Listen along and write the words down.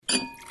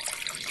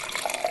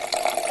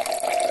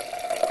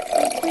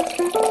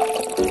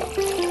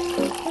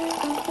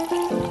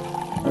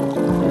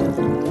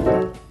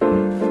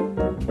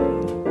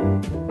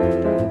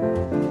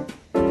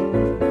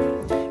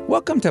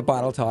Welcome to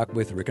Bottle Talk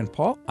with Rick and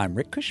Paul. I'm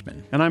Rick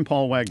Cushman. And I'm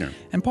Paul Wagner.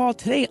 And Paul,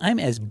 today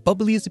I'm as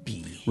bubbly as a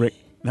bee. Rick,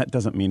 that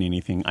doesn't mean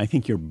anything. I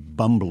think you're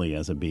bumbly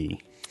as a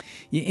bee.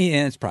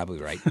 Yeah, that's probably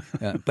right.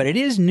 But it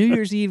is New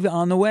Year's Eve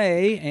on the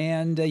way,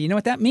 and you know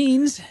what that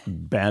means?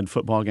 Bad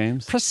football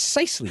games?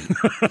 Precisely.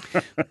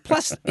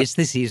 Plus, it's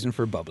the season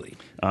for bubbly.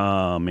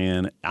 Oh,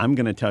 man. I'm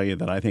going to tell you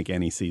that I think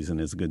any season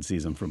is a good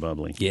season for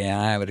bubbly.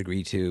 Yeah, I would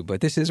agree, too. But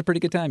this is a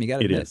pretty good time. You got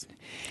to admit. It is.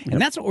 And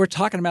that's what we're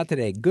talking about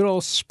today. Good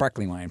old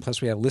sparkling wine.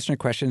 Plus, we have listener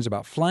questions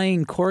about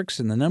flying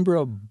corks and the number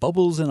of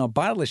bubbles in a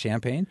bottle of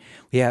champagne.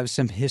 We have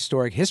some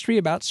historic history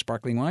about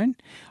sparkling wine.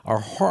 Our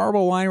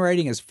horrible wine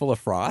writing is full of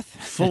froth.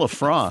 Full of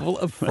froth. Full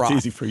of froth. That's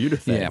easy for you to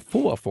think. Yeah,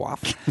 full of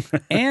froth.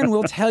 And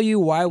we'll tell you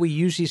why we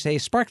usually say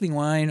sparkling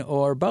wine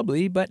or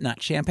bubbly, but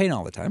not champagne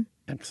all the time.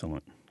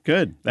 Excellent.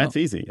 Good. That's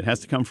easy. It has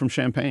to come from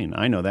champagne.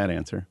 I know that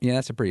answer. Yeah,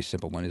 that's a pretty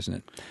simple one, isn't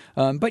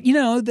it? But you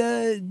know,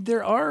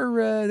 there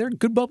are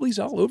good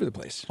bubblies all over the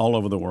place. All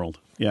over the world.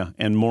 Yeah,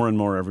 and more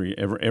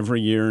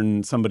every year.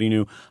 And somebody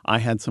new. I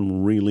had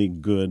some really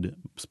good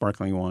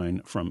sparkling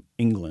wine from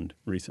England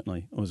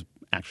recently. It was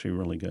actually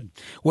really good.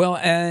 Well,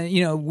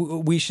 you know,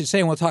 we should say,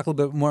 and we'll talk a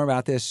little bit more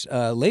about this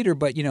later,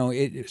 but, you know,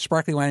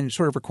 sparkling wine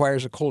sort of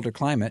requires a colder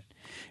climate.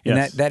 And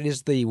yes. that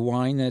is the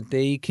wine that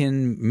they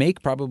can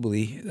make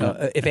probably,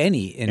 if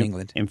any, in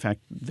England. In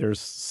fact,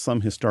 there's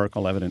some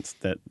historical evidence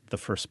that the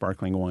first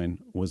sparkling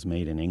wine was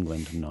made in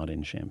England, not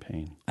in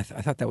Champagne. I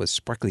thought that was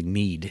sparkling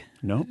mead.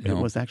 No, it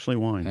was actually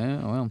wine.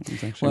 Well, it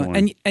was actually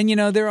wine. And you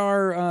know, there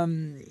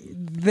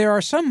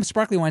are some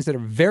sparkling wines that are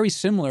very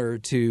similar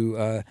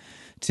to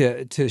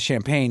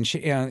Champagne.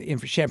 In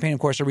Champagne, of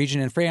course, a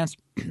region in France.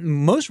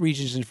 Most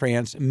regions in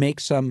France make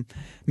some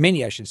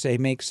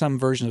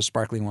version of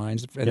sparkling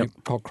wines. They're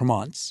called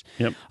cremants.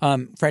 Yep.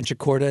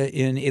 Franciacorta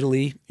in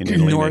Italy.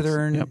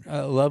 Northern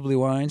lovely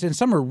wines. And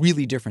some are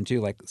really different,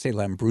 too, like, say,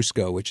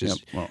 Lambrusco, which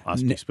is... Well,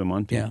 Asti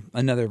Spumante. Yeah,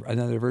 another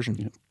version.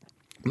 Yep.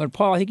 But,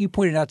 Paul, I think you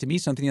pointed out to me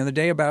something the other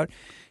day about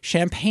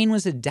Champagne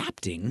was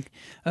adapting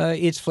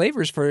its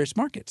flavors for its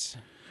markets.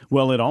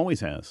 Well, it always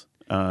has.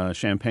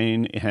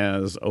 Champagne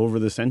has, over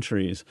the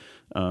centuries,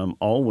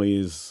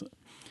 always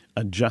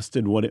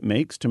adjusted what it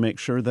makes to make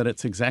sure that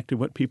it's exactly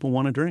what people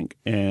want to drink.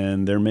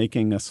 And they're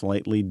making a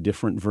slightly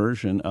different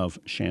version of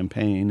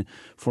champagne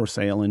for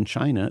sale in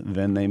China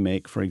than they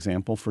make, for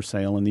example, for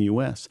sale in the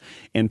U.S.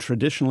 And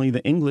traditionally,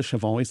 the English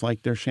have always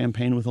liked their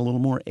champagne with a little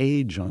more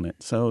age on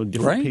it. So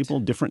different people,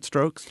 different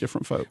strokes,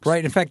 different folks.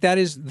 Right. In fact, that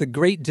is the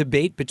great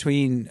debate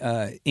between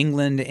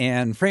England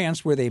and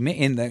France, where they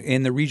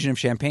in the region of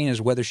Champagne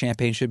is whether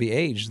champagne should be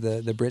aged.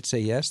 The Brits say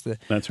yes.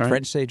 That's right.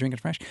 French say drink it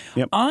fresh.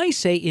 Yep. I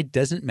say it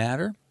doesn't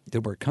matter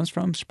where it comes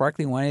from.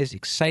 Sparkling wine is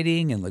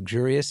exciting and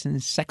luxurious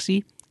and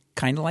sexy,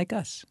 kind of like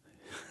us.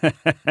 You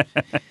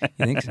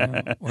think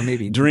so? Or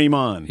maybe dream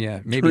on.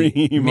 Yeah,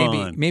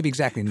 maybe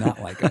exactly not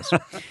like us.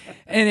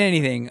 And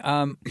anything.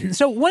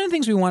 So one of the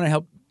things we want to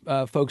help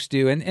folks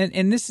do,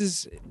 and this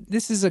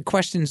is a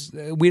question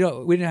we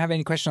didn't have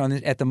any question on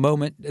this at the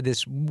moment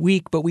this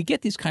week, but we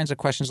get these kinds of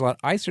questions a lot.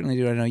 I certainly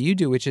do. I know you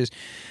do, which is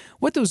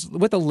what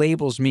the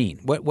labels mean,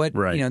 what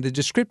right. You know, the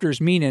descriptors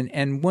mean,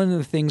 and one of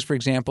the things, for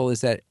example,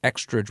 is that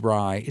extra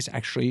dry is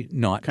actually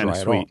not kind dry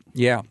of sweet. At all.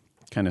 Yeah,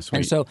 kind of sweet.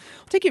 And so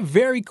I'll take you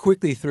very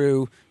quickly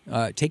through.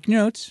 Take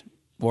notes.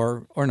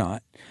 Or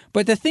not.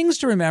 But the things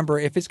to remember,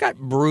 if it's got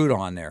brut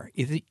on there,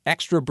 either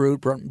extra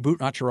brut, brut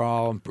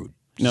natural, brut.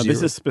 No, Zero.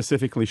 this is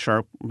specifically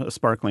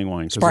sparkling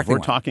wine. Because if we're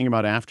talking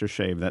about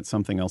aftershave, that's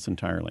something else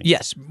entirely.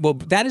 Yes. Well,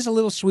 that is a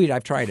little sweet.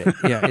 I've tried it.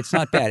 Yeah, it's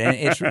not bad. And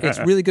it's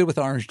really good with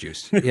orange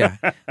juice. Yeah.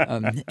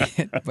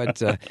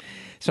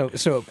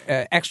 So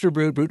extra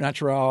brut, brut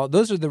natural,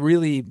 those are the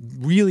really,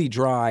 really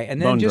dry.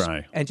 And then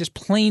dry. And just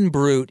plain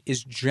brut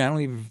is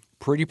generally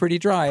pretty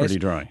dry. Pretty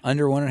dry.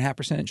 Under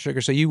 1.5% sugar.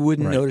 So you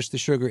wouldn't notice the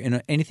sugar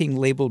in anything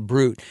labeled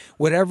brut.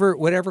 Whatever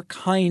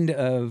kind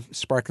of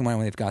sparkling wine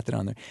when they've got that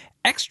on there.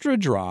 Extra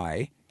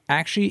dry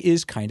actually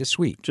is kind of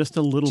sweet. Just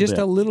a little bit. Just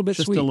a little bit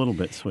sweet. Just a little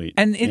bit sweet.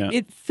 And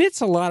it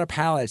fits a lot of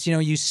palates. You know,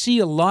 you see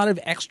a lot of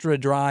extra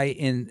dry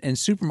on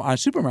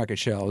supermarket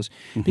shelves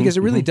because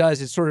it really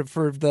does. It's sort of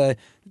for the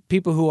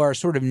people who are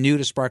sort of new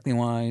to sparkling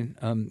wine.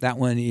 That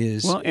one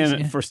is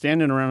for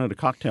standing around at a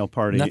cocktail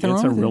party, it's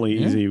a really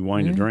really easy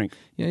wine to drink.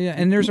 Yeah.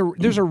 And there's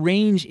a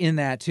range in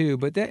that too,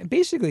 but that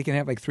basically can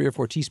have like 3 or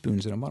 4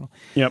 teaspoons in a bottle.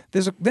 Yep.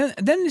 Then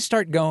they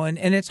start going,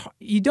 and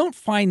you don't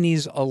find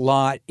these a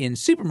lot in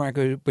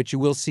supermarkets, but you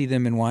will see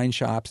them in wine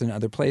shops and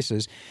other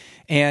places.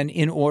 And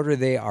in order,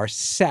 they are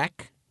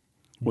sec,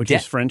 which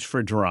is French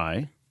for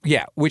dry.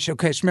 Yeah, so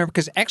remember,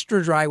 because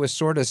extra dry was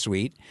sort of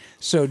sweet,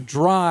 so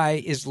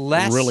dry is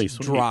less really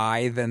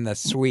dry than the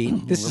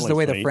sweet. This is the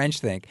way the French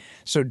think.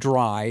 So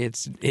dry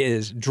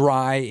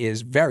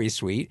is very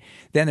sweet.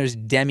 Then there's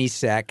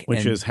demi-sec.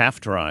 Which is half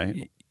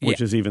dry.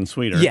 which is even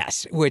sweeter.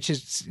 Yes, which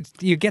is,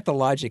 you get the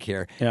logic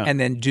here. Yeah. And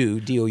then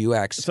Deux,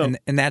 So,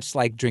 and that's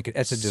like drinking.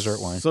 That's a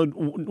dessert wine. So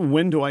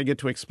when do I get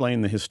to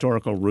explain the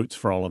historical roots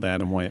for all of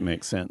that and why it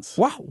makes sense?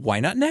 Wow, why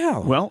not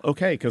now? Well,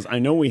 okay, because I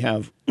know we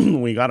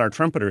got our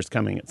trumpeters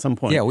coming at some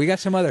point. Yeah, we got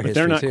some other history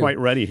they're not too. quite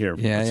ready here.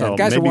 Yeah, So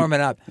guys maybe, are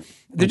warming up.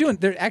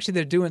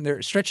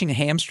 They're stretching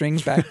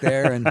hamstrings back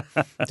there and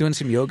doing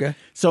some yoga.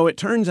 So it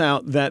turns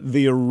out that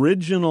the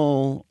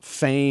original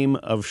fame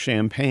of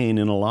champagne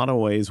in a lot of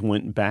ways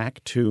went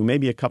back to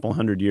maybe a couple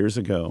hundred years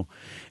ago.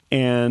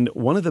 And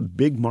one of the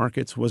big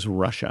markets was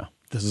Russia.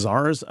 The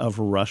Tsars of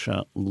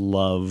Russia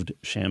loved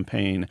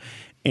champagne.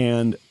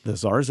 And the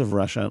Tsars of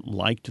Russia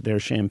liked their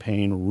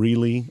champagne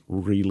really,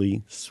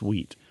 really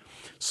sweet.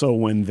 So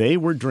when they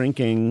were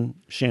drinking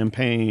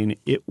champagne,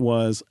 it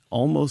was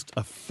almost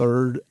a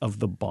third of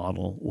the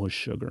bottle was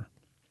sugar.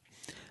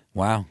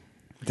 Wow.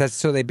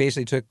 So they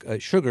basically took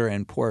sugar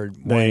and poured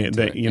wine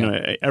into it. You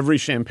know, every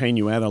champagne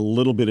you add a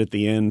little bit at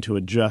the end to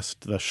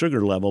adjust the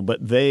sugar level,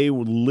 but they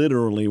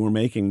literally were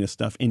making this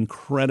stuff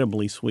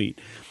incredibly sweet.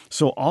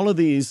 So all of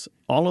these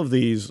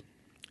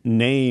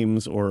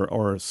names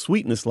or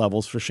sweetness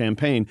levels for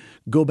champagne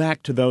go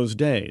back to those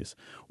days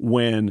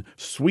when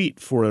sweet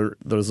for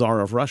the Tsar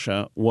of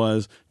Russia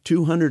was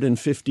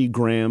 250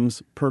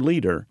 grams per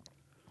liter.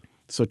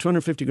 So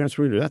 250 grams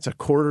per liter, that's a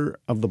quarter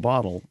of the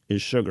bottle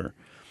is sugar.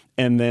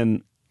 And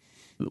then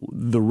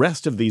the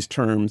rest of these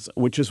terms,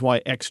 which is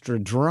why extra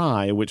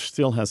dry, which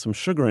still has some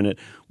sugar in it,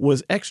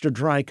 was extra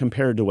dry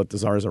compared to what the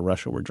Tsars of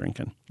Russia were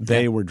drinking.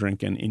 They were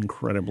drinking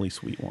incredibly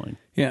sweet wine.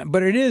 Yeah,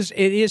 but it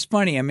is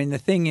funny. I mean, the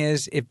thing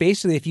is,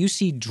 if you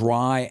see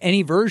dry,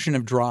 any version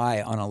of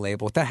dry on a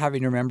label, without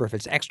having to remember if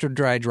it's extra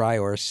dry,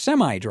 or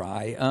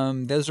semi-dry,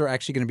 those are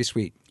actually going to be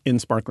sweet. In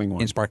sparkling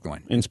wine. In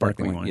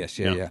sparkling wine. Yes,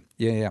 yeah.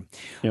 Yep.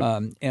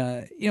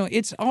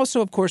 It's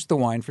also, of course, the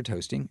wine for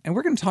toasting. And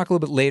we're going to talk a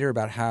little bit later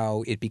about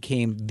how it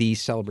became the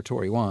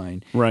celebratory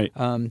wine. Right.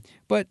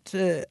 But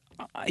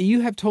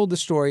you have told the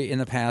story in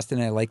the past,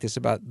 and I like this,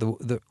 about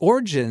the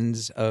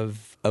origins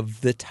of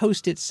the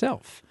toast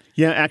itself.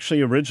 Yeah,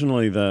 actually,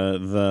 originally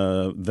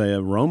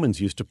the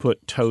Romans used to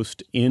put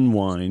toast in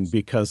wine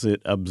because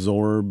it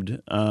absorbed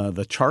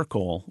the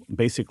charcoal.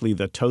 Basically,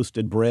 the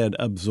toasted bread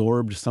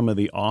absorbed some of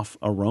the off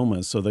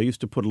aromas. So they used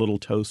to put a little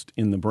toast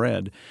in the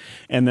bread.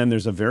 And then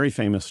there's a very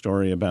famous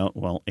story about,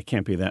 well, it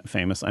can't be that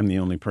famous. I'm the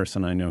only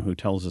person I know who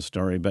tells the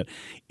story. But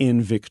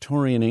in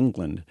Victorian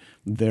England,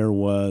 there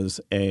was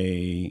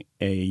a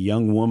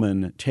young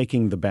woman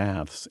taking the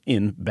baths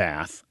in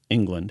Bath,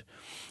 England.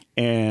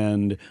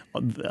 And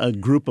a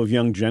group of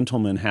young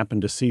gentlemen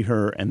happened to see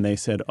her, and they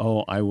said,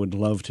 "Oh, I would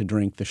love to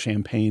drink the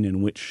champagne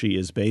in which she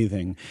is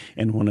bathing."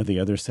 And one of the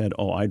others said,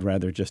 "Oh, I'd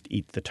rather just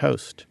eat the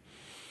toast."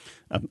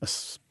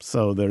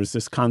 So there's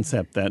this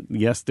concept that,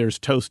 yes, there's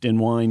toast in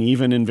wine.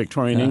 Even in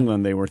Victorian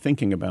England, they were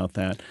thinking about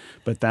that.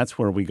 But that's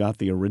where we got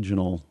the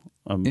original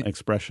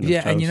expression of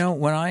toast. Yeah, and you know,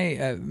 when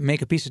I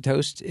make a piece of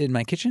toast in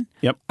my kitchen,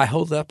 Yep. I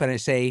hold it up and I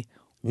say,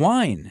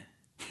 "Wine."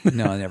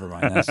 No, never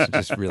mind. That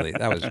was really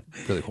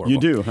horrible. You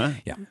do, huh?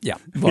 Yeah.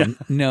 Well,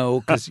 no,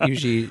 because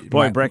usually,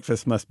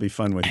 breakfast must be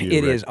fun with you.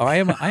 It Rick. is. Oh,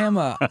 I'm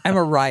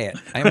a riot.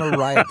 I am a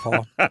riot,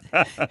 Paul.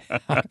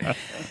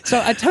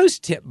 So a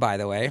toast tip, by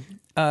the way.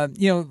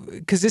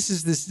 Because this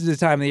is the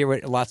time of the year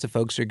where lots of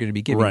folks are going to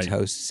be giving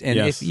toasts, and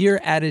Yes. if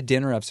you're at a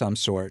dinner of some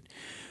sort,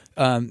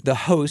 the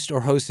host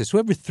or hostess,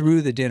 whoever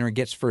threw the dinner,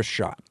 gets first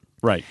shot.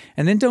 Right.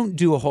 And then don't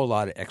do a whole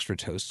lot of extra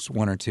toasts,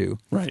 one or two.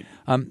 Right.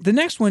 The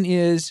next one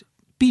is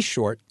be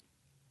short.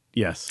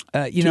 Yes.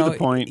 To the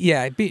point.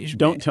 Yeah.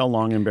 Don't tell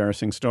long,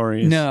 embarrassing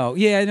stories. No.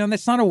 Yeah. No,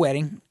 that's not a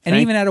wedding. And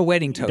even at a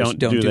wedding toast,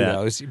 don't do that.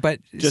 those.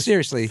 But Just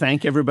seriously.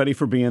 thank everybody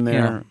for being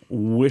there.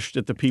 Wish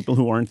that the people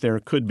who aren't there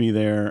could be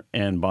there,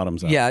 and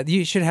bottoms up. Yeah.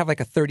 You should have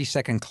like a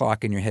 30-second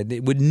clock in your head.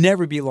 It would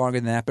never be longer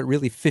than that, but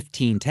really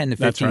 10 to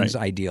 15 is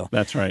ideal.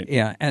 That's right.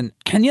 Yeah. And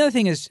the other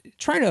thing is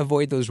try to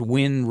avoid those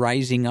wind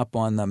rising up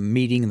on the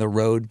meeting the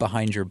road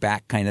behind your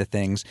back kind of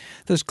things.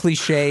 Those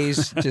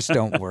cliches just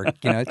don't work.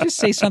 Just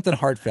say something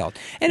heartfelt.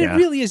 And it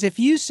really is. If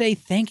you say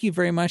thank you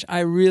very much,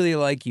 I really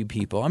like you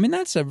people. I mean,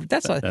 that's a great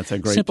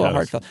simple toast.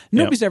 heartfelt.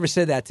 Nobody's ever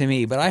said that to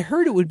me, but I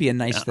heard it would be a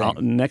nice thing.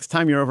 Next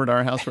time you're over at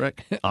our house,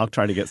 Rick, I'll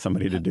try to get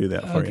somebody to do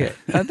that for you.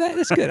 Okay,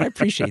 that's good. I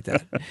appreciate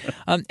that.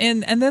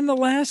 And then the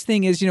last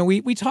thing is,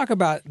 we talk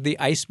about the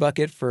ice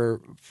bucket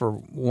for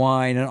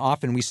wine, and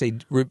often we say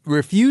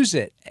refuse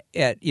it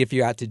if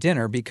you're out to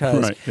dinner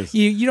because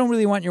you don't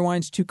really want your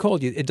wines too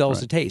cold. It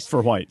dulls the taste.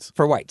 For whites.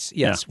 For whites,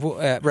 yes. Yeah.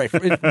 Well, right.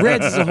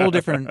 Reds is a whole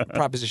different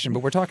proposition, but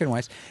we're talking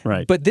whites.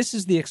 Right. But this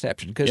is the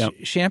exception because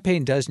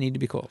champagne does need to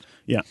be cold.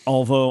 Yeah.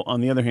 Although, on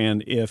the other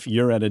hand, if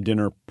you're at a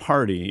dinner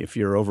party, if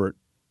you're over at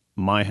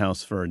my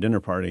house for a dinner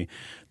party,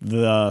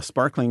 the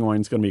sparkling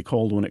wine's going to be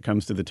cold when it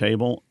comes to the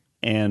table.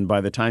 And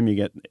by the time you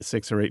get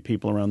 6 or 8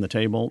 people around the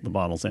table, the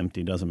bottle's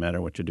empty. Doesn't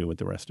matter what you do with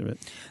the rest of it.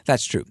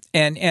 That's true.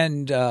 And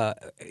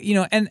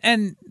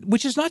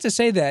which is not to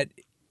say that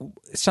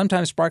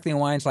sometimes sparkling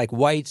wines like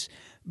whites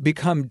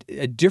become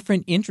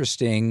different,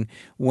 interesting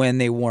when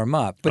they warm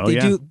up, but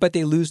But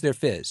they lose their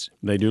fizz.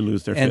 They do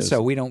lose their fizz, and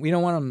so we don't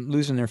want them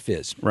losing their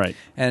fizz. Right.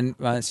 And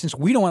since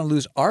we don't want to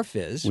lose our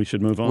fizz, we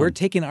should move on. We're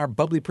taking our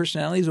bubbly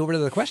personalities over to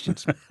the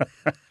questions.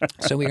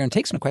 So we're going to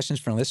take some questions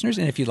from listeners,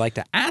 and if you'd like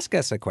to ask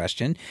us a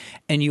question,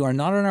 and you are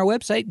not on our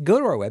website, go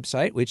to our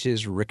website, which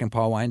is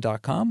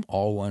rickandpaulwine.com,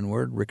 all one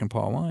word, Rick and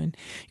Paul Wine.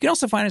 You can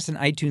also find us on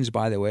iTunes,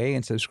 by the way,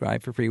 and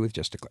subscribe for free with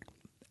just a click.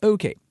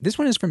 Okay, this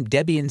one is from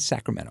Debbie in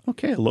Sacramento.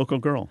 Okay, a local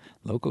girl.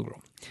 Local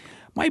girl.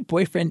 My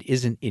boyfriend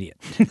is an idiot.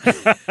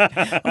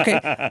 Okay,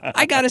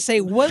 I got to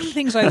say, one of the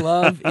things I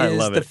love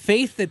is the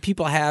faith that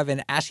people have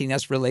in asking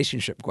us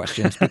relationship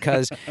questions,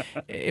 because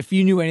if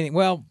you knew anything,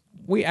 well,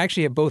 we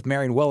actually have both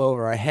married well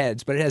over our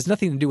heads, but it has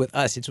nothing to do with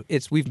us.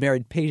 It's we've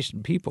married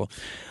patient people.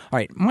 All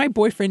right, my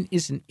boyfriend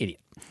is an idiot.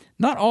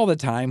 Not all the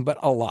time, but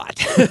a lot.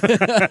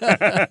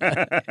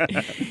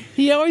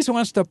 He always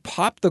wants to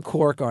pop the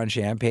cork on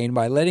champagne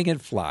by letting it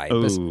fly.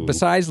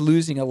 Besides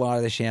losing a lot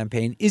of the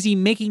champagne, is he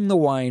making the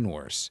wine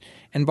worse?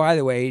 And by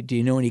the way, do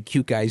you know any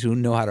cute guys who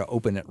know how to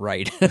open it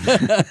right?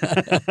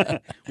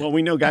 Well,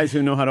 we know guys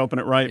who know how to open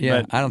it right,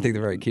 yeah, but I don't think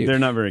they're very cute. They're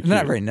not very cute.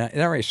 They're not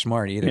very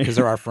smart either, because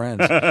they're our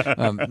friends.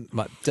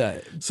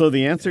 So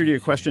the answer to your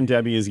question,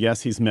 Debbie, is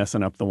yes, he's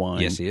messing up the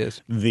wine. Yes, he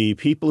is. The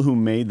people who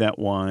made that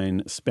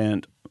wine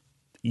spent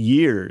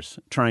years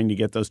trying to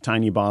get those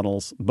tiny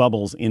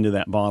bubbles into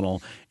that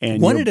bottle.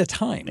 And one at a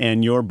time.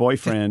 And your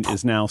boyfriend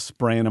is now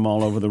spraying them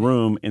all over the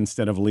room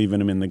instead of leaving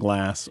them in the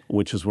glass,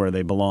 which is where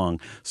they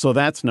belong. So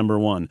that's number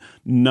one.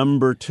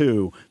 Number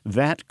two,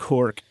 that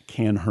cork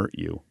can hurt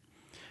you.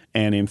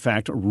 And in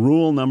fact,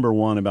 rule number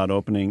one about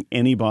opening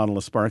any bottle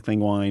of sparkling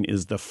wine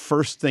is the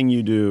first thing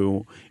you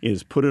do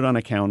is put it on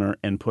a counter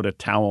and put a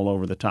towel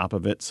over the top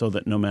of it so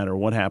that no matter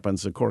what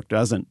happens, the cork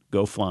doesn't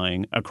go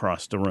flying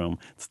across the room.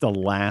 It's the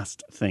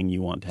last thing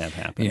you want to have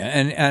happen. Yeah,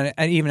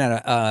 and even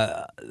at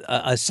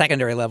a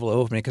secondary level of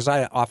opening, because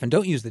I often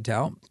don't use the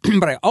towel,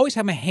 but I always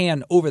have my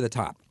hand over the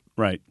top.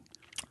 Right.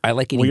 I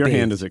like your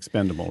hand is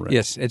expendable, right?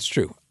 Yes, it's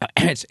true.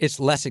 It's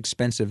less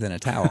expensive than a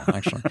towel,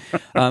 actually.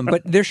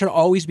 But there should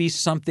always be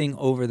something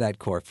over that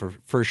cork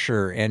for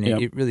sure, and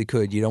it really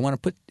could. You don't want to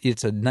put –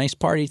 it's a nice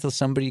party till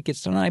somebody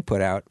gets an eye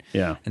put out,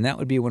 and that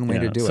would be one way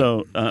to do it.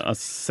 So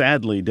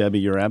sadly, Debbie,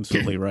 you're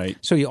absolutely right.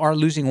 So you are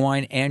losing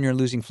wine and you're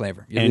losing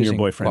flavor. Your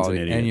boyfriend's an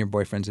idiot. And your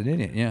boyfriend's an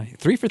idiot, yeah.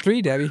 3 for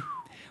 3, Debbie.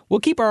 We'll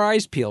keep our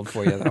eyes peeled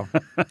for you, though.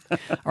 All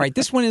right,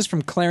 this one is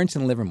from Clarence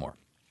in Livermore.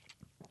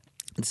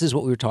 This is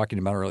what we were talking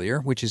about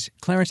earlier, which is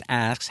Clarence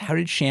asks, how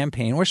did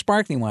champagne or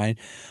sparkling wine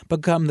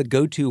become the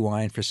go-to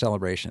wine for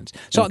celebrations?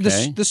 So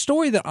the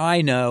story that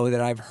I know, that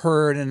I've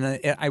heard,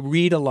 and I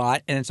read a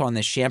lot, and it's on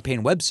the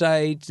Champagne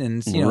website,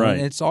 and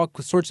and it's all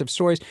sorts of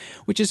stories,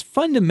 which is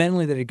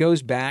fundamentally that it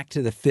goes back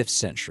to the 5th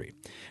century,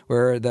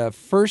 where the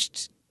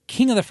first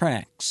king of the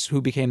Franks,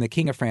 who became the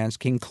king of France,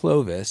 King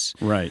Clovis,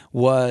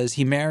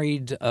 he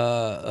married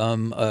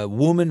a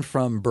woman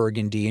from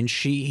Burgundy, and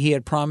he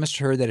had promised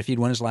her that if he'd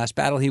won his last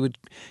battle, he would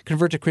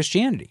convert to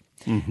Christianity.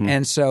 Mm-hmm.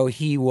 And so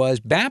he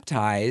was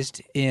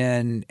baptized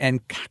and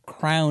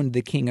crowned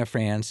the king of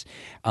France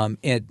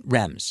at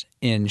Rheims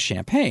in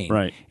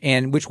Champagne,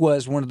 and which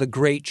was one of the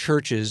great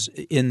churches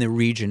in the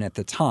region at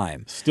the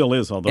time. Still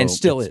is, although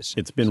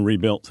it's been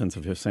rebuilt since the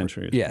 5th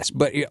century. Yes,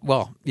 but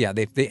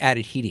they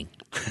added heating.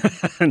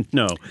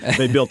 No,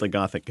 they built a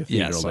Gothic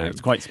cathedral there. It's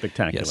quite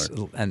spectacular. Yes,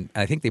 and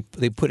I think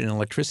they put in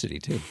electricity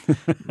too.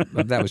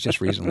 That was just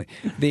recently.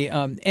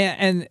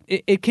 And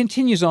it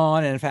continues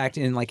on, and in fact,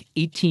 in like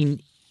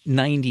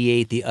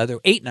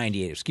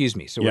 898, excuse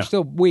me. So we're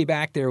still way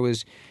back. There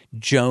was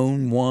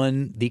Joan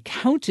I, the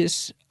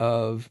Countess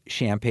of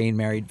Champagne,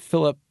 married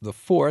Philip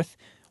IV,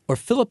 or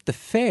Philip the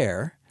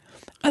Fair.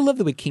 I love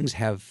the way kings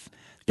have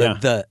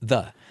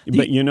the.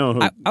 But you know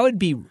who? I would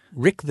be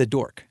Rick the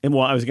Dork.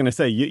 Well, I was going to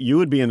say, you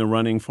would be in the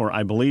running for,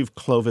 I believe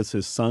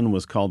Clovis's son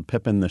was called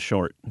Pippin the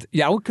Short.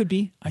 Yeah, it could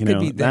be. I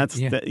could be that.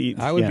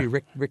 I would be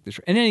Rick the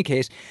Short. In any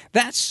case,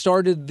 that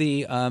started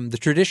the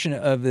tradition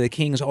of the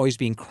kings always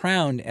being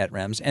crowned at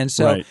Rheims. And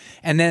so,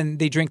 and then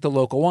they drink the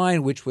local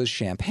wine, which was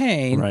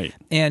champagne. Right.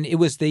 And it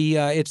was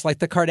it's like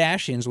the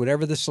Kardashians,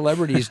 whatever the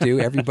celebrities do,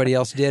 everybody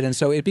else did. And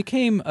so it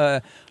became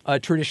a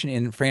tradition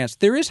in France.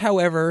 There is,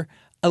 however,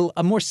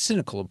 a more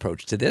cynical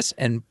approach to this,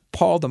 and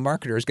Paul, the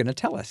marketer, is going to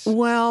tell us.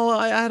 Well,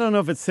 I don't know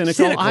if it's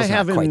cynical. I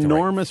have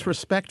enormous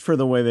respect for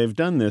the way they've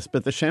done this,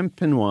 but the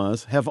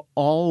Champenois have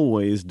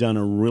always done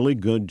a really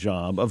good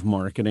job of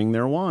marketing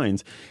their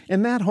wines.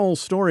 And that whole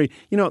story,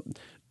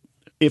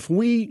 if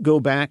we go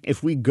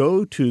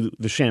to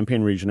the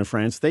Champagne region of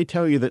France, they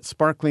tell you that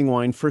sparkling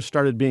wine first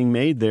started being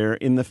made there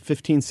in the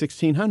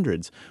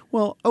 1600s.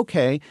 Well,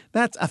 okay,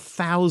 that's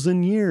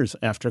 1,000 years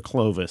after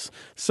Clovis.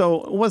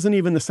 So it wasn't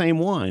even the same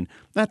wine.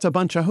 That's a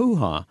bunch of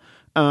hoo-ha.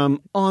 On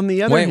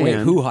the other hand... Wait,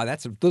 hoo-ha,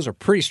 those are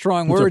pretty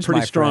strong words, my friend. Those are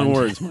pretty strong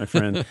words, my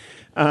friend.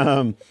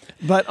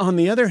 But on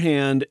the other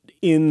hand,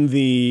 in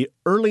the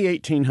early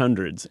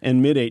 1800s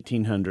and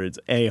mid-1800s,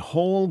 a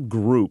whole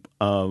group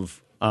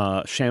of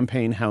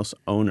champagne house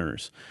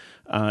owners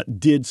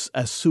did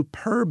a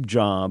superb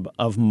job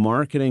of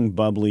marketing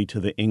bubbly to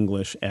the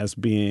English as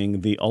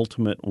being the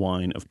ultimate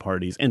wine of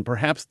parties. And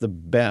perhaps the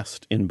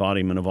best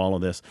embodiment of all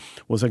of this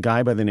was a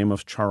guy by the name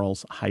of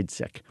Charles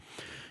Heidsieck.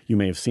 You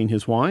may have seen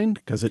his wine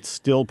because it's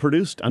still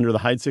produced under the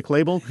Heidsieck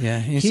label.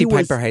 Yeah, you see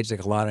Piper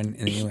Heidsieck a lot in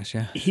the English,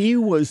 yeah. He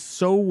was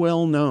so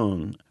well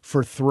known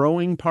for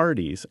throwing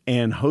parties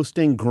and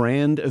hosting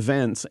grand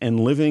events and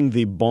living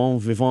the bon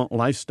vivant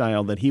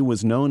lifestyle that he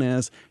was known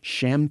as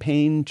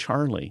Champagne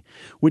Charlie,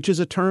 which is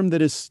a term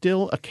that is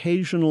still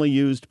occasionally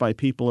used by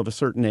people of a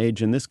certain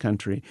age in this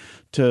country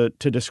to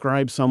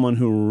describe someone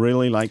who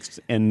really likes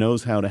and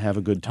knows how to have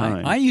a good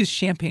time. I use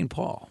Champagne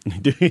Paul.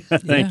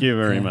 Thank you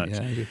very much.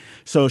 Yeah, I do.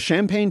 So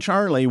Champagne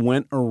Charlie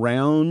went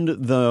around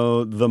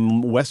the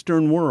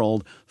Western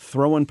world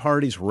throwing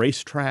parties,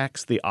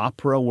 racetracks, the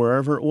opera,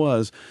 wherever it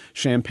was.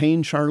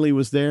 Champagne Charlie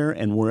was there,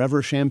 and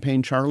wherever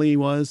Champagne Charlie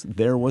was,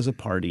 there was a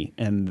party.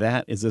 And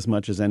that is as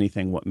much as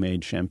anything what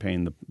made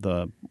Champagne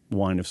the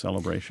wine of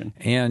celebration.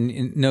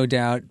 And no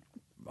doubt,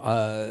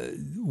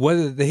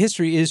 whether the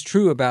history is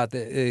true about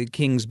the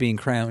kings being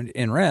crowned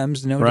in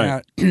Reims,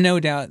 no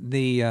doubt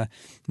the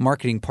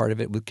marketing part of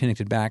it was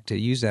connected back to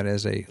use that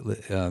as a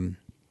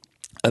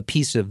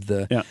piece of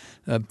the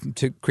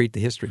to create the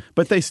history.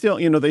 But they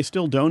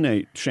still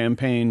donate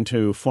champagne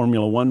to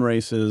Formula One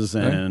races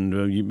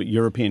and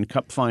European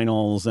Cup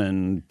finals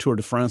and Tour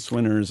de France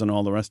winners and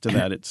all the rest of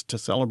that. It's to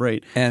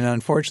celebrate. And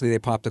unfortunately, they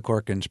pop the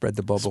cork and spread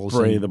the bubbles.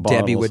 Spray the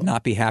bottles. Debbie would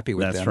not be happy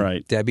with them. That's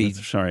right. Debbie,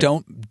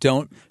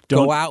 don't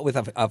go out with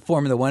a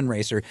Formula One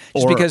racer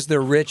just because they're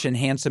rich and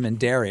handsome and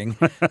daring,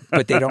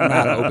 but they don't know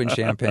how to open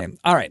champagne.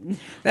 All right.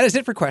 That is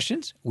it for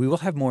questions. We will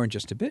have more in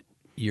just a bit.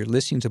 You're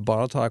listening to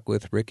Bottle Talk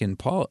with Rick and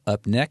Paul.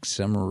 Up next,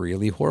 some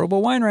really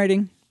horrible wine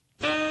writing.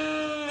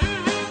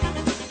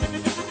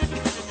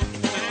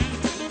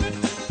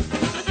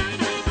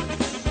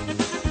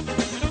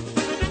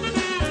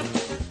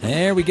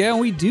 There we go.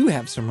 We do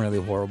have some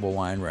really horrible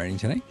wine writing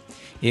today.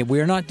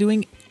 We're not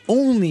doing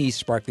only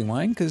sparkling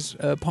wine because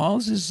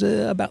Paul's is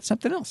about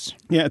something else.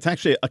 Yeah, it's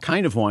actually a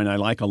kind of wine I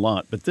like a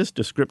lot, but this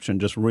description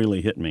just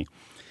really hit me.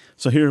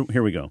 So here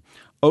we go.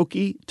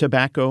 Oaky,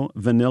 tobacco,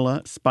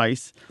 vanilla,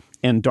 spice,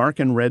 and dark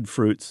and red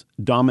fruits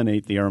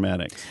dominate the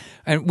aromatics.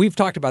 And we've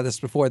talked about this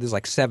before. There's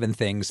like seven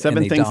things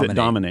that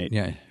dominate.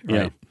 Yeah, right.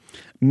 Yeah.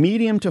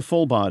 Medium to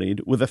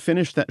full-bodied with a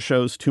finish that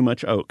shows too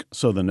much oak.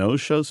 So the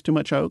nose shows too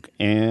much oak,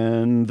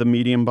 and the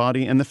medium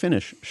body and the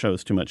finish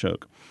shows too much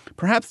oak.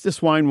 Perhaps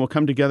this wine will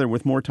come together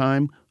with more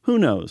time. Who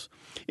knows?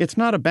 It's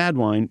not a bad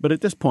wine, but at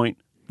this point,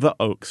 the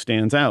oak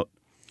stands out.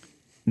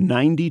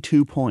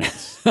 92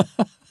 points.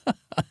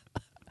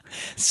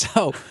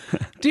 So,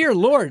 dear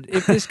Lord,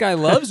 if this guy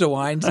loves a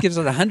wine, just gives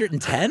it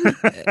 110?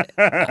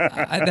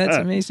 That's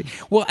amazing.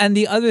 Well, and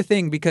the other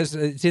thing, because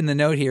it's in the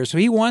note here, so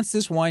he wants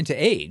this wine to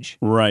age.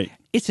 Right.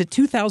 It's a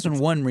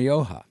 2001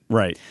 Rioja.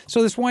 Right.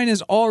 So this wine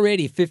is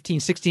already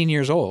 15, 16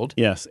 years old.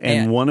 Yes,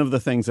 and one of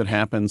the things that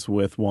happens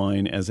with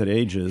wine as it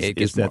ages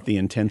is that the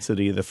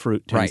intensity of the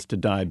fruit tends to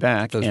die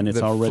back, and it's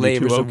already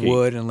too oaky. The flavors of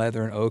wood and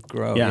leather and oak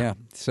grow. Yeah.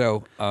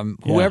 So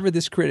whoever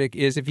this critic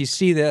is, if you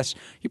see this,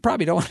 you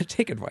probably don't want to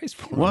take advice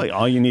from him. Well,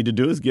 all you need to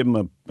do is give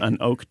him an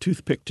oak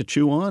toothpick to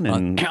chew on.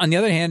 And on the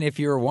other hand, if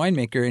you're a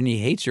winemaker and he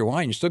hates your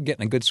wine, you're still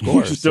getting a good score.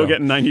 You're still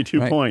getting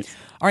 92 points.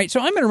 All right,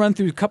 so I'm going to run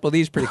through a couple of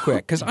these pretty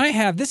quick because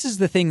this is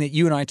the thing that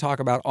you and I talk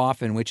about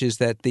often, which is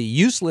that the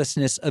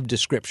uselessness of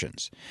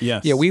descriptions.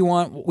 Yes. Yeah,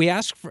 we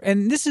ask for,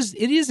 and it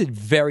is a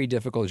very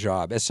difficult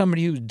job. As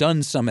somebody who's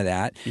done some of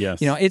that, yes.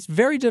 It's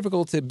very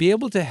difficult to be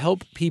able to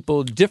help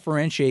people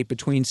differentiate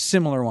between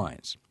similar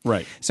wines.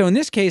 Right. So in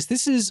this case,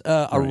 this is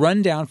a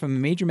rundown from a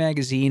major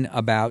magazine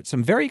about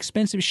some very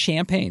expensive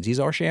champagnes. These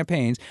are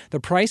champagnes.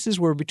 The prices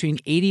were between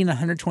 $80 and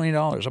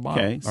 $120 a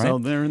bottle. Okay, so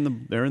they're in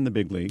the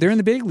big leagues. They're in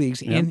the big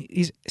leagues, and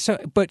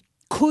but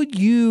could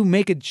you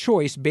make a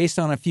choice based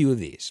on a few of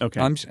these?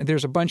 Okay.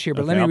 There's a bunch here,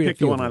 but let me read I'll a pick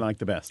few. The one I like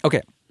the best.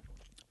 Okay.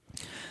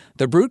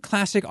 The Brut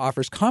Classic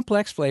offers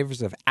complex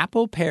flavors of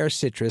apple, pear,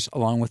 citrus,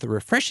 along with a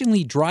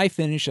refreshingly dry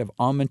finish of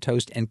almond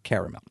toast and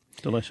caramel.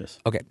 Delicious.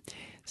 Okay.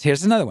 So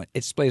here's another one.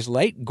 It displays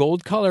light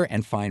gold color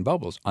and fine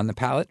bubbles. On the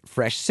palate,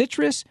 fresh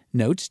citrus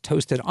notes,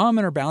 toasted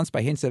almond are balanced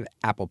by hints of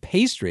apple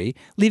pastry,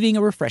 leaving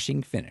a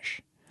refreshing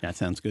finish. That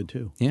sounds good,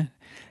 too. Yeah.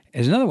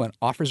 There's another one.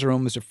 Offers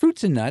aromas of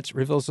fruits and nuts,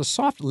 reveals a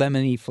soft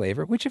lemony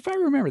flavor, which, if I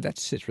remember,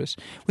 that's citrus,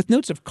 with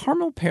notes of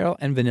caramel, pearl,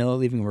 and vanilla,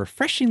 leaving a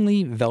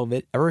refreshing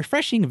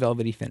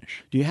velvety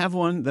finish. Do you have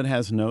one that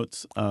has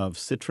notes of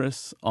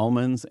citrus,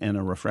 almonds, and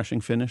a refreshing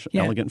finish,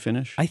 elegant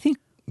finish? I think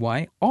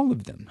why all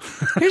of them.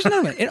 Here's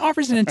another one. It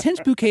offers an intense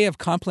bouquet of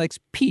complex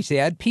peach. They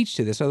add peach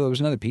to this, although there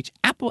was another peach.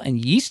 Apple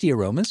and yeasty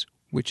aromas,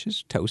 which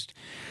is toast.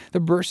 The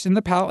burst in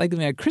the palate like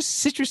a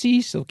crisp,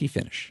 citrusy, silky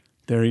finish.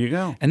 There you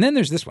go. And then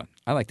there's this one.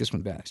 I like this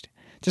one best.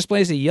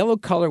 Displays a yellow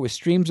color with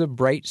streams of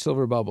bright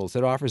silver bubbles.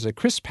 It offers a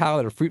crisp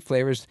palette of fruit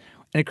flavors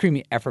and a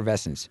creamy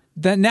effervescence.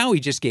 Now he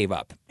just gave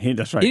up.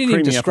 That's right. He didn't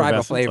even Creamy describe a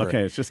effervescence. flavor.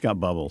 Okay, it's just got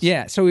bubbles.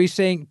 Yeah, so he's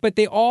saying, but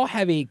they all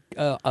have a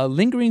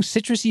lingering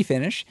citrusy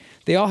finish.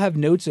 They all have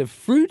notes of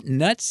fruit,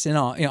 nuts, and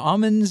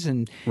almonds,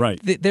 and right.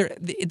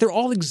 They're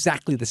all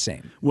exactly the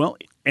same. Well,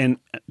 and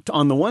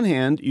on the one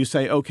hand, you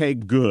say, okay,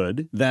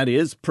 good. That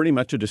is pretty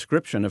much a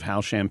description of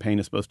how champagne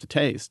is supposed to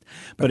taste.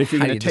 But if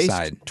you're going to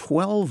taste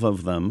 12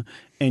 of them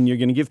and you're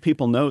going to give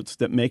people notes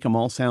that make them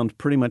all sound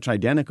pretty much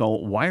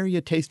identical, why are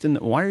you posting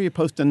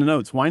the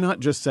notes? Why not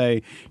just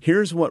say,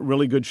 here's what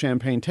really good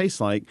champagne tastes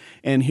like,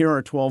 and here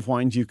are 12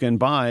 wines you can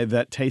buy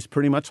that taste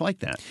pretty much like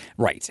that?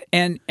 Right.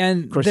 And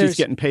of course, he's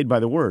getting paid by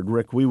the word.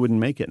 Rick, we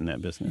wouldn't make it in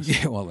that business.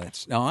 Yeah, well,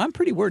 I'm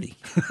pretty wordy.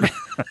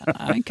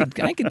 I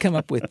could come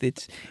up with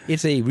it.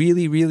 It's a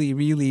really, really,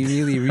 really,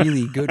 really,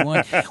 really good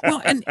one.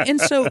 Well,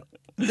 and so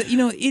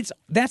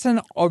that's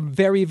a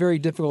very, very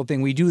difficult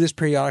thing. We do this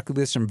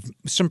periodically with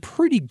some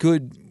pretty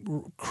good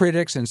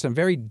critics and some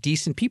very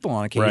decent people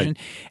on occasion, right.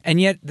 And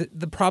yet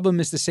the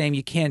problem is the same.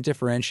 You can't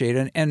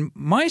differentiate. And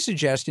my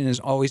suggestion is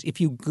always, if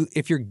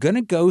you're going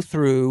to go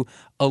through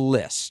a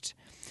list.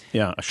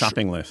 Yeah, a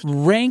shopping list.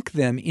 Rank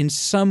them in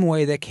some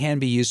way that can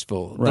be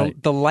useful.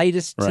 Right. The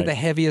lightest to right. the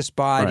heaviest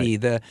body,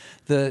 right.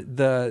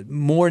 the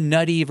more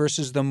nutty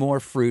versus the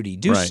more fruity.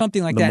 Do right.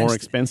 something like that. The more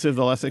expensive,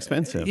 the less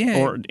expensive. Yeah.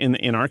 Or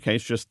in our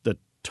case, just the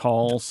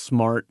tall,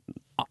 smart,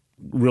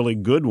 really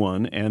good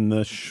one and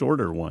the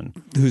shorter one.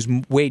 Who's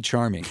way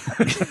charming.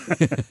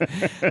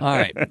 All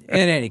right. In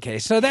any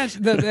case, so that's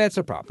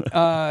a problem.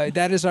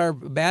 That is our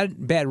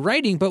bad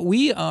writing, but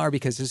we are,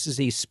 because this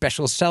is a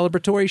special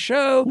celebratory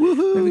show,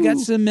 woohoo, we got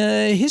some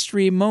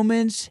history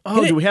moments.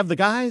 Oh, do we have the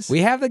guys?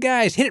 We have the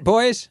guys. Hit it,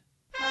 boys.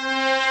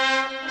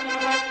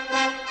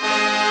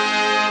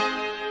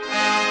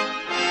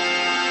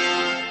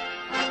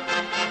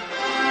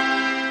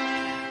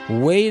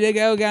 Way to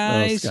go,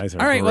 guys. Those guys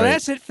are all right, great. well,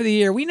 that's it for the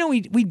year. We know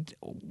we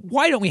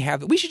why don't we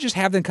have it? We should just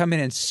have them come in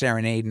and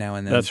serenade now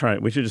and then. That's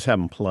right. We should just have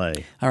them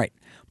play. All right.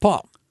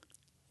 Paul,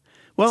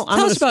 well,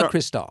 tell us about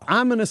Cristal.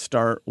 I'm going to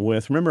start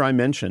with, remember I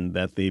mentioned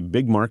that the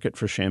big market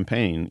for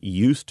champagne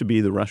used to be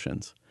the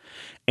Russians.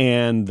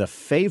 And the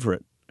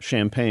favorite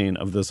champagne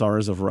of the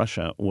Tsars of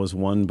Russia was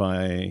one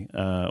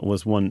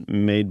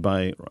made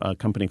by a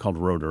company called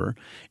Roederer,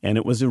 and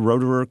it was a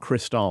Roederer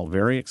Cristal,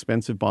 very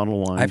expensive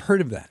bottle of wine. I've heard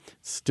of that.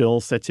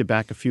 Still sets you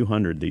back a few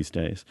hundred these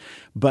days.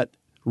 But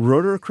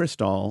Roederer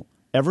Cristal,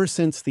 ever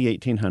since the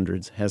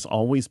 1800s, has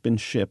always been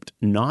shipped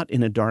not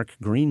in a dark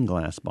green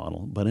glass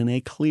bottle, but in a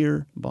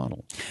clear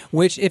bottle.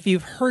 Which, if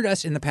you've heard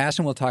us in the past,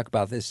 and we'll talk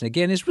about this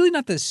again, is really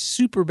not the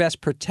super best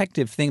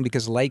protective thing,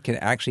 because light can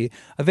actually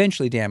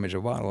eventually damage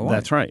a bottle of wine.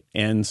 That's right.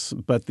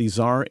 But the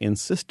Tsar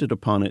insisted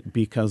upon it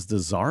because the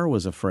Tsar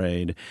was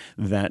afraid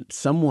that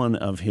someone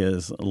of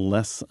his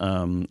less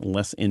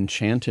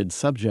enchanted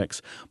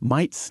subjects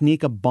might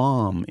sneak a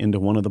bomb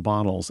into one of the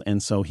bottles.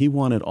 And so he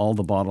wanted all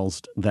the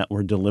bottles that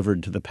were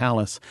delivered to the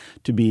palace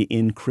to be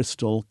in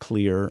crystal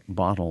clear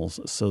bottles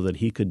so that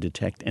he could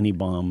detect any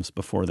bombs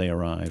before they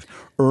arrive.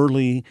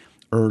 Early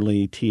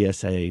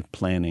TSA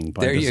planning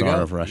by the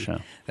Tsar of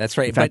Russia. That's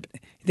right. But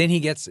then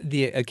he gets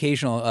the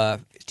occasional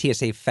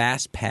TSA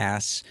Fast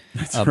Pass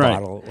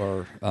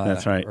bottle.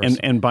 That's right.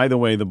 And by the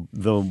way, the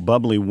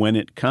bubbly, when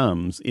it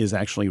comes, is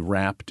actually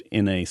wrapped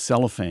in a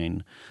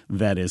cellophane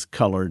that is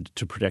colored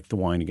to protect the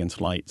wine against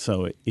light.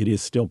 So it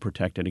is still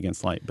protected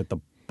against light, but the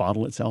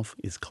bottle itself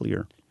is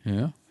clear.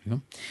 Yeah.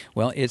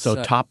 Well, it's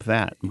top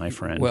that, my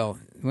friend. Well,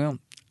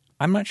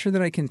 I'm not sure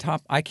that I can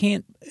top. I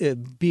can't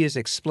be as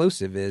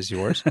explosive as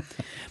yours,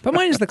 but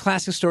mine is the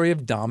classic story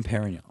of Dom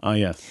Perignon. Oh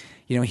yes.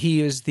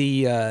 He is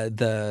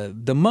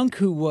the monk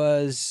who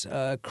was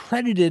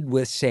credited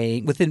with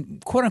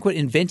quote unquote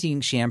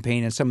inventing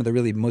champagne and some of the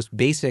really most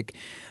basic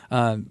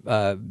myths,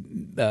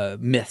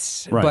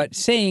 right. But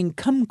saying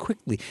 "come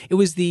quickly." It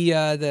was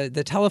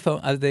the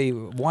telephone, the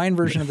wine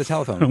version of the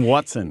telephone.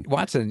 Watson.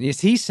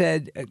 Yes, he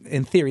said,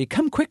 in theory,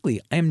 "Come quickly.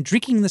 I am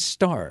drinking the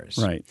stars."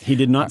 Right. He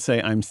did not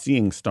say, "I'm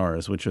seeing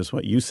stars," which is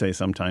what you say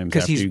sometimes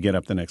after you get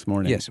up the next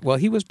morning. Yes. Well,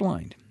 he was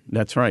blind.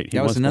 That's right.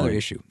 That was another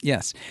issue.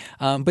 Yes.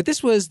 But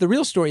this was the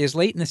real story is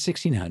late in the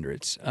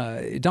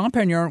 1600s. Dom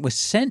Perignon was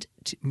sent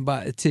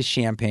to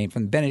Champagne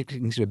from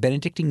the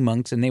Benedictine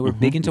monks, and they were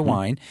big into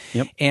wine.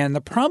 Yep. And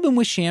the problem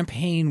with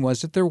Champagne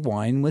was that their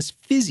wine was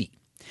fizzy.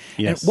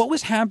 Yes. And what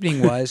was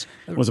happening was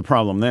a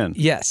problem then.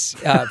 Yes,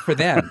 for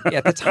them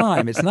at the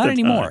time. It's not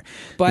anymore.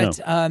 But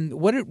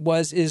what it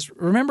was is,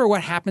 remember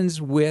what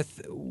happens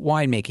with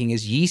winemaking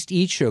is yeast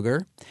eats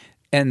sugar.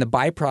 And the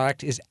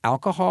byproduct is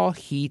alcohol,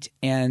 heat,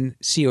 and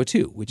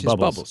CO2, which is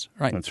bubbles.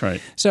 Right. That's right.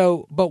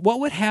 So, but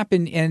what would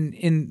happen, and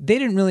they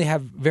didn't really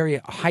have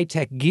very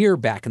high-tech gear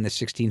back in the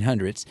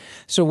 1600s.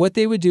 So what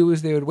they would do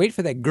is they would wait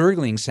for that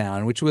gurgling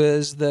sound, which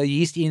was the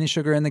yeast eating the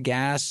sugar and the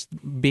gas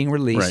being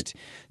released.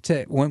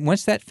 Right.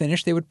 Once that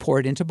finished, they would pour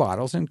it into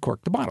bottles and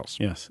cork the bottles.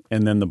 Yes,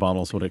 and then the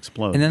bottles would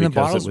explode and then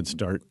because it would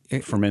start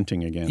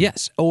fermenting again.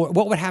 Yes. Or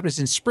what would happen is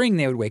in spring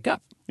they would wake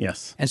up.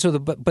 Yes. And so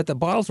but the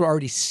bottles were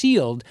already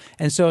sealed,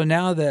 and so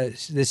now the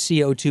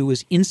CO2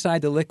 was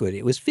inside the liquid.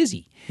 It was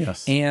fizzy.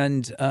 Yes.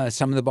 And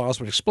some of the bottles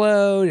would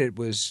explode.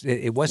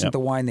 It wasn't the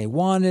wine they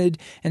wanted.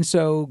 And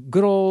so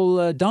good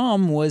old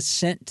Dom was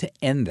sent to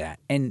end that.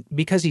 And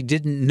because he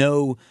didn't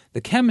know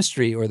the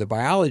chemistry or the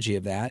biology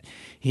of that,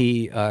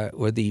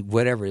 or the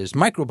whatever it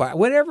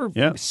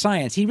is,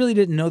 science, he really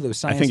didn't know those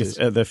sciences.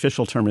 I think the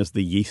official term is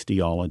the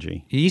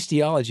yeastiology.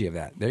 Yeastiology of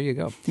that. There you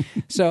go.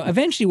 So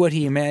eventually what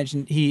he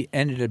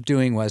ended up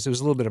doing was, it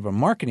was a little bit of a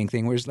marketing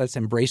thing, where let's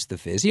embrace the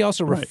fizz. He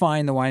also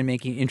refined the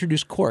winemaking,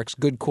 introduced corks,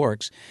 good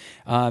corks,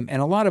 and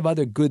a lot of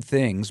other good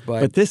things.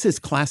 But this is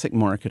classic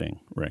marketing,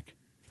 Rick.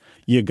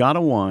 You got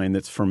a wine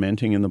that's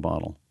fermenting in the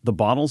bottle. The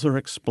bottles are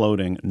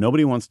exploding.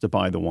 Nobody wants to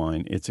buy the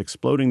wine. It's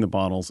exploding the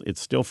bottles. It's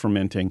still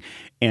fermenting.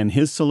 And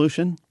his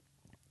solution?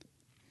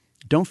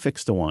 Don't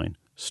fix the wine.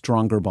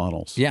 Stronger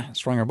bottles. Yeah,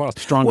 stronger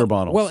bottles.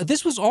 Bottles. Well,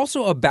 this was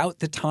also about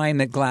the time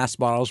that glass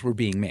bottles were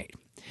being made.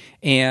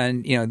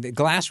 And, the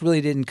glass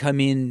really didn't come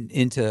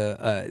into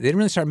they didn't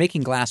really start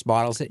making glass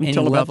bottles at any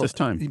level. Until about this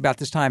time. About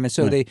this time. And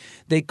so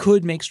they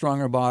could make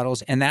stronger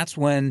bottles. And that's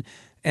when,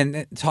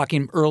 and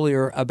talking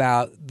earlier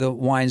about the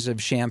wines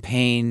of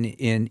Champagne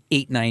in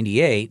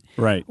 898,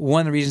 right.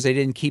 One of the reasons they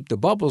didn't keep the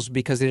bubbles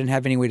because they didn't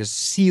have any way to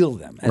seal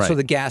them. And so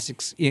the gas,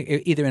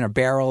 either in a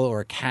barrel or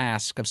a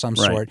cask of some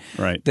sort,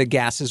 the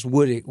gases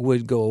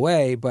would go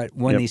away. But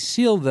when they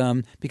sealed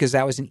them, because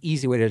that was an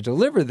easy way to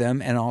deliver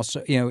them, and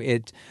also,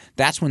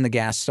 that's when the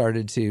gas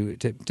started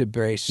to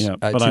brace. Yeah,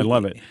 but I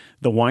love it.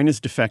 The wine is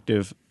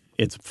defective.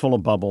 It's full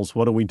of bubbles.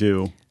 What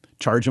do?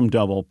 Charge them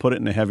double, put it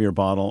in a heavier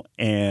bottle,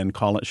 and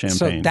call it champagne.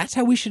 So that's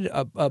how we should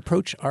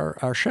approach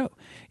our show,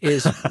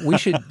 is we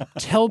should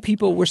tell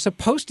people we're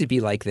supposed to be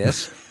like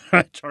this.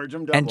 Charge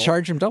them double. And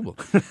charge them double.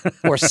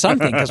 Or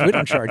something, because we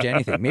don't charge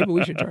anything. Maybe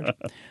we should charge them.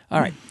 All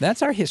right,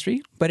 that's our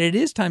history, but it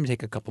is time to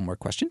take a couple more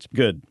questions.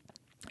 Good.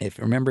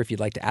 Remember, if you'd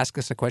like to ask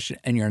us a question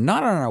and you're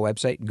not on our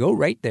website, go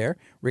right there,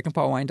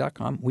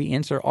 rickandpaulwine.com. We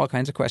answer all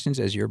kinds of questions,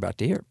 as you're about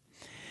to hear.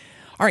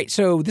 All right,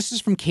 so this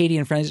is from Katie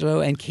in Fresno,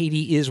 and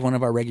Katie is one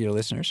of our regular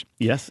listeners.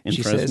 Yes, in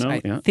Fresno. She says,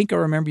 I think I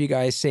remember you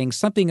guys saying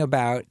something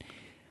about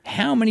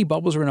how many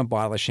bubbles were in a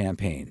bottle of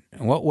champagne,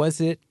 and what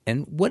was it,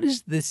 and what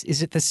is this?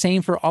 Is it the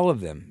same for all of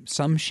them?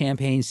 Some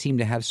champagnes seem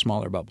to have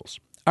smaller bubbles.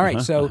 All right,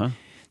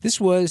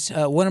 this was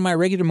one of my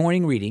regular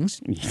morning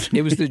readings.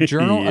 It was the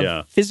Journal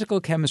of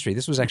Physical Chemistry.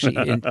 This was actually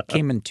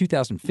came in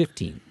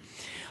 2015.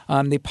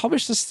 They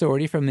published this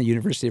story from the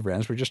University of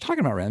Reims. We're just talking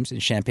about Reims in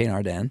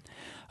Champagne-Ardenne.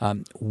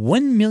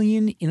 1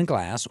 million in a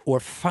glass, or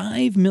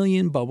 5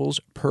 million bubbles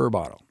per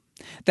bottle.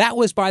 That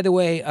was, by the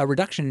way, a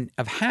reduction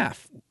of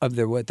half of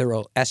their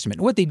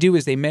estimate. What they do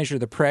is they measure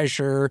the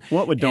pressure.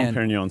 What would Dom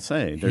Perignon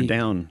say? They're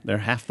down. They're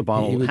half the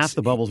bottle. Half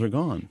the bubbles are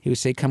gone. He would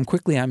say, "Come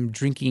quickly, I'm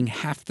drinking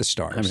half the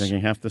stars." I'm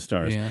drinking half the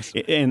stars. Yes.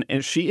 And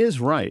she is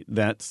right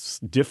that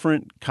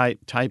different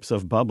types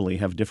of bubbly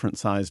have different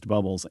sized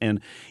bubbles. And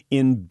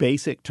in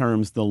basic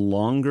terms, the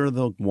longer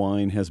the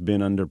wine has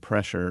been under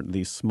pressure,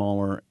 the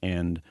smaller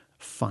and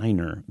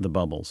finer the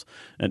bubbles.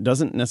 It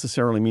doesn't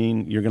necessarily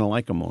mean you're going to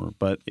like them more,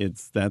 but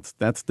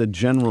that's the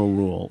general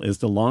rule, is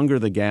the longer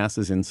the gas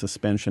is in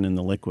suspension in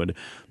the liquid,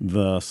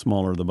 the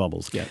smaller the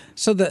bubbles get.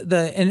 So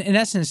in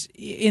essence,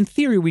 in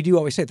theory, we do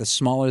always say the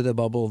smaller the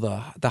bubble,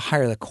 the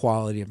higher the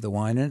quality of the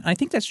wine. And I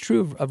think that's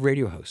true of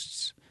radio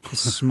hosts. The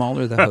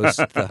smaller the host,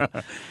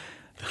 the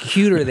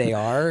cuter they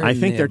are. I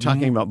think they're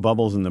talking about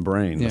bubbles in the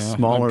brain. The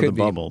smaller the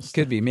bubbles.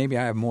 Could be. Maybe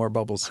I have more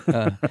bubbles.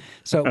 But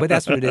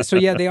that's what it is. So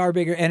they are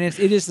bigger, and it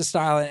is the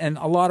style. And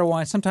a lot of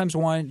wine. Sometimes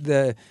wine.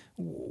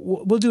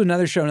 We'll do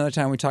another show another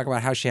time. We talk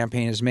about how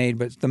champagne is made,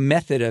 but the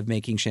method of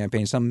making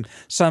champagne.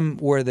 Some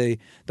where the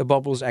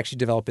bubbles actually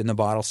develop in the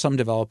bottle. Some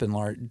develop in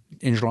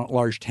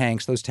large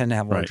tanks. Those tend to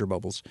have larger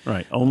bubbles.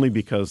 Right. Only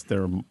because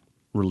they're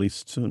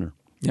released sooner.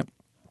 Yep.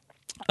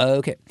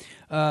 Okay.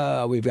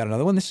 We've got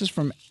another one. This is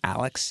from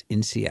Alex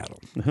in Seattle.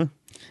 Uh-huh.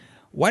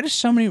 Why do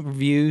so many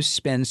reviews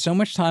spend so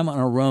much time on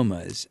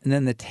aromas, and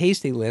then the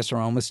taste they list are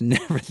almost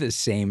never the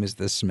same as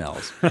the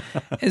smells?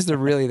 Is there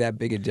really that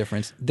big a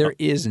difference? There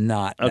is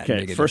not that big a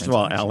difference. Okay, first of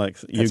all,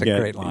 Alex, that's a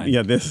great line.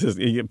 Yeah,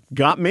 you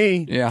got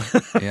me. Yeah.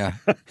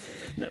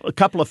 A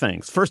couple of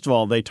things. First of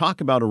all, they talk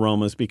about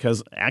aromas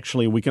because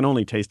actually we can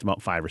only taste about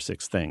 5 or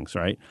 6 things,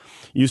 right?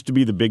 Used to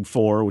be the big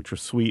 4, which were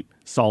sweet,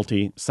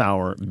 salty,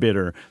 sour,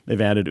 bitter. They've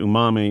added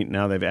umami.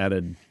 Now they've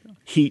added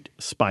heat,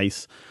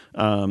 spice.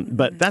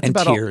 But that's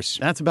about tears.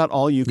 All. That's about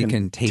all you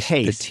can taste.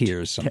 The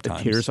tears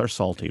sometimes. The tears are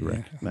salty,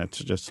 Rick. Yeah. That's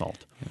just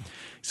salt. Yeah.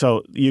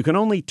 So you can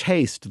only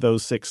taste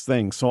those 6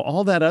 things. So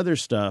all that other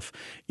stuff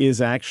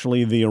is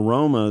actually the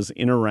aromas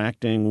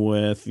interacting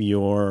with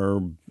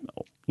your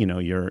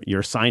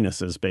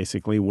sinuses,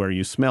 basically, where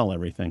you smell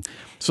everything.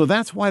 So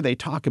that's why they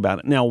talk about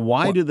it. Now,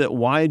 why do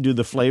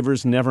the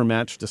flavors never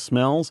match the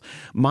smells?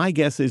 My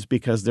guess is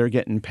because they're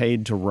getting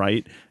paid to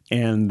write,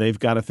 and they've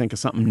got to think of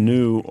something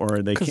new,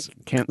 or they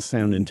can't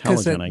sound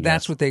intelligent, I guess.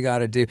 That's what they got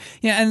to do.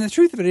 Yeah, and the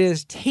truth of it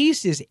is,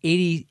 taste is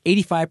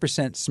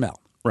 85%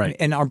 smell. Right.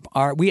 And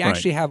we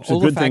actually have it's a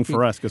good thing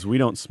for us because we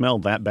don't smell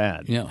that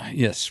bad.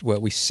 Yes.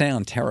 Well, we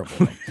sound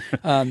terrible.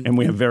 And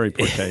we have very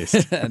poor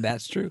taste.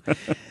 That's true.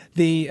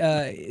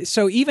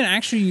 So even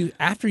actually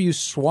after you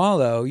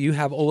swallow, you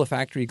have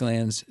olfactory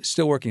glands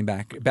still working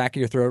back of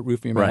your throat,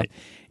 roof of your mouth. Right.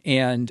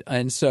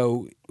 And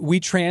so we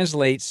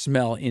translate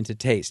smell into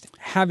taste.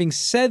 Having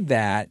said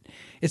that,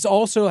 it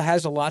also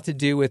has a lot to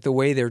do with the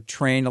way they're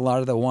trained. A lot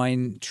of the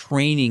wine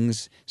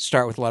trainings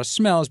start with a lot of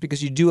smells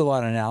because you do a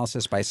lot of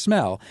analysis by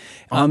smell.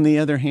 On the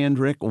other hand,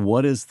 Rick,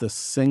 what is the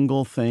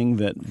single thing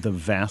that the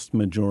vast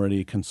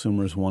majority of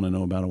consumers want to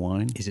know about a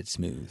wine? Is it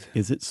smooth?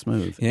 Is it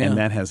smooth? Yeah. And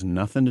that has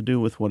nothing to do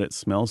with what it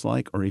smells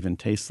like or even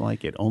tastes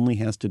like. It only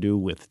has to do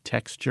with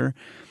texture.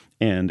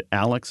 And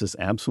Alex is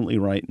absolutely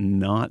right.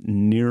 Not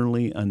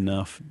nearly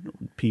enough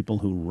people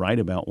who write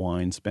about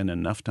wine spend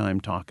enough time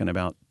talking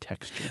about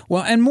texture.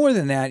 Well, and more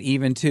than that,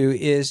 even too,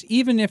 is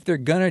even if they're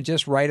going to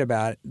just write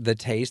about the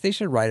taste, they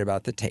should write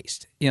about the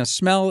taste.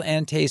 Smell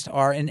and taste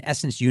are in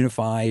essence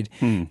unified,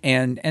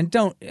 and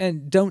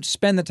don't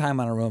spend the time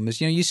on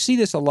aromas. You see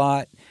this a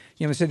lot.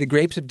 Say the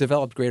grapes have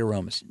developed great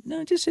aromas.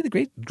 No, just say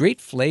the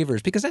great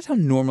flavors, because that's how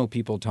normal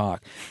people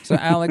talk. So,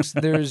 Alex,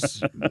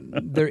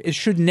 it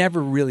should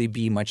never really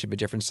be much of a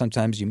difference.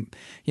 Sometimes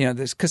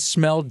because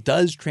smell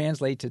does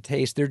translate to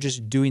taste. They're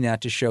just doing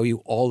that to show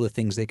you all the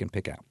things they can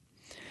pick out.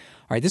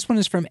 All right, this one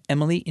is from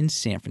Emily in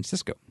San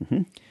Francisco.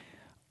 Mm-hmm.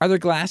 Are there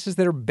glasses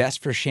that are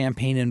best for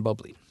champagne and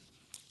bubbly?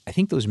 I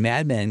think those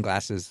Mad Men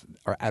glasses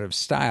are out of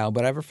style,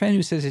 but I have a friend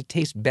who says it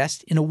tastes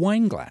best in a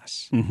wine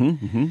glass. Mm-hmm,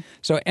 mm-hmm.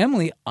 So,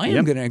 Emily, I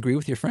am going to agree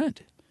with your friend.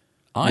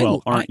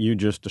 Aren't you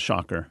just a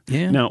shocker?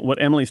 Yeah. Now,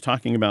 what Emily's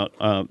talking about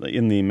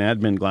in the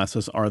Mad Men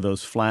glasses are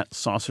those flat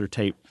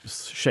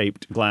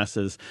saucer-shaped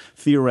glasses,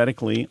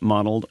 theoretically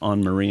modeled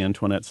on Marie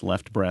Antoinette's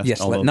left breast. Yes,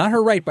 not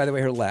her right, by the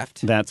way, her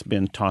left. That's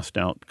been tossed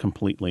out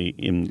completely.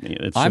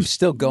 I'm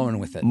still going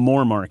with it.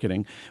 More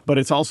marketing. But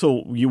it's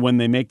also when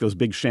they make those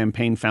big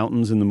champagne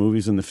fountains in the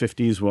movies in the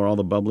 50s where all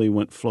the bubbly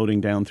went floating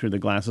down through the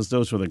glasses,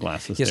 those were the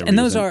glasses. Yes, and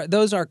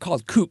those are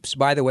called coupes,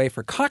 by the way,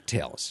 for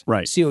cocktails.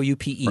 Right.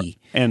 C-O-U-P-E.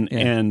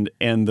 Right.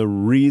 And the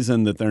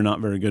reason that they're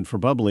not very good for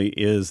bubbly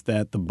is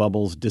that the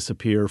bubbles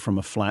disappear from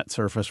a flat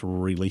surface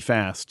really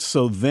fast.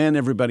 So then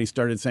everybody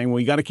started saying, well,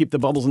 you got to keep the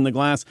bubbles in the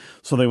glass.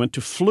 So they went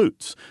to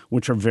flutes,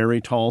 which are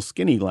very tall,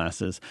 skinny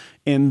glasses.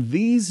 And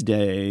these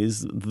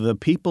days, the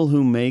people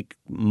who make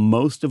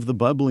most of the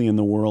bubbly in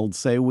the world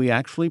say we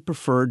actually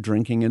prefer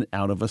drinking it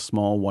out of a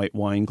small white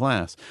wine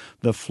glass.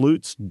 The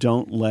flutes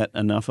don't let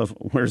enough of –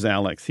 where's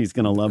Alex? He's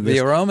going to love this.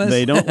 The aromas?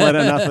 They don't let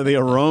enough of the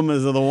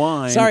aromas of the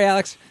wine. Sorry,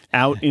 Alex.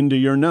 Out into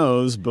your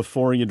nose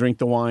before you drink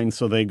the wine,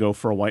 so they go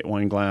for a white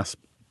wine glass.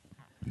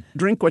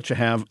 Drink what you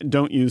have.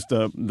 Don't use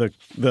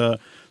the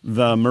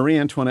Marie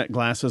Antoinette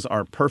glasses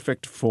are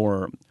perfect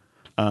for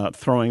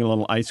throwing a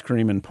little ice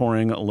cream and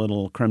pouring a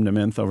little creme de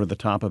menthe over the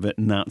top of it.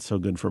 Not so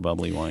good for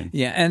bubbly wine.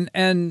 Yeah, and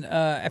in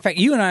fact,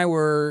 you and I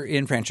were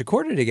in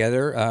Franciacorta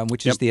together,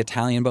 which is the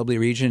Italian bubbly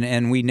region,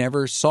 and we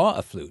never saw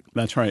a flute.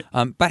 That's right.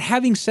 But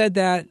having said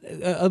that,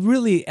 a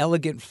really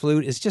elegant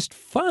flute is just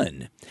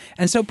fun.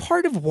 And so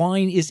part of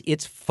wine is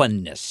its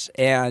funness.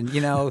 And,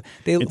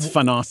 it's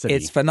funosity.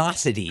 It's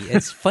funosity.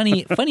 It's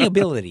funny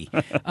ability.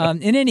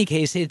 In any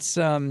case, it's...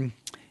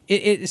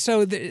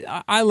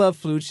 I love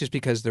flutes just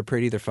because they're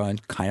pretty, they're fun,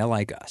 kind of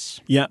like us.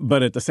 Yeah,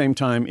 but at the same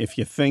time, if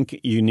you think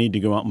you need to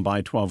go out and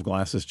buy 12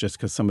 glasses just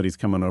because somebody's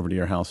coming over to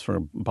your house for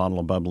a bottle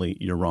of bubbly,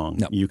 you're wrong.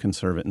 No. You can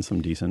serve it in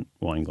some decent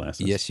wine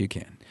glasses. Yes, you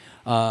can.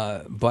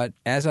 But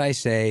as I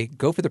say,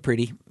 go for the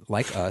pretty,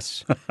 like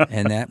us,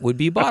 and that would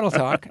be Bottle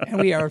Talk. And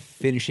we are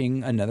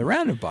finishing another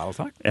round of Bottle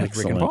Talk with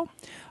Rick and Paul.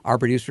 Our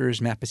producer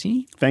is Matt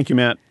Bassini. Thank you,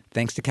 Matt.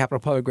 Thanks to Capital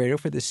Public Radio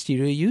for the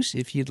studio use.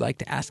 If you'd like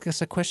to ask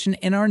us a question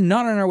and are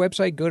not on our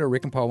website, go to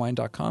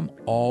rickandpaulwine.com.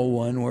 All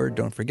one word.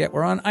 Don't forget,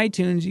 we're on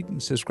iTunes. You can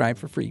subscribe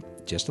for free.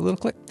 Just a little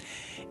click.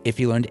 If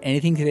you learned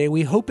anything today,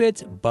 we hope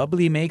it's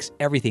bubbly makes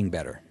everything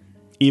better.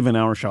 Even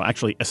our show.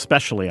 Actually,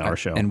 especially our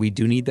show. And we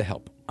do need the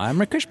help. I'm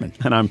Rick Cushman.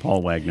 And I'm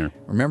Paul Wagner.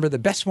 Remember, the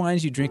best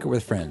wines you drink are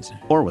with friends.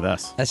 Or with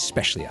us.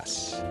 Especially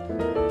us.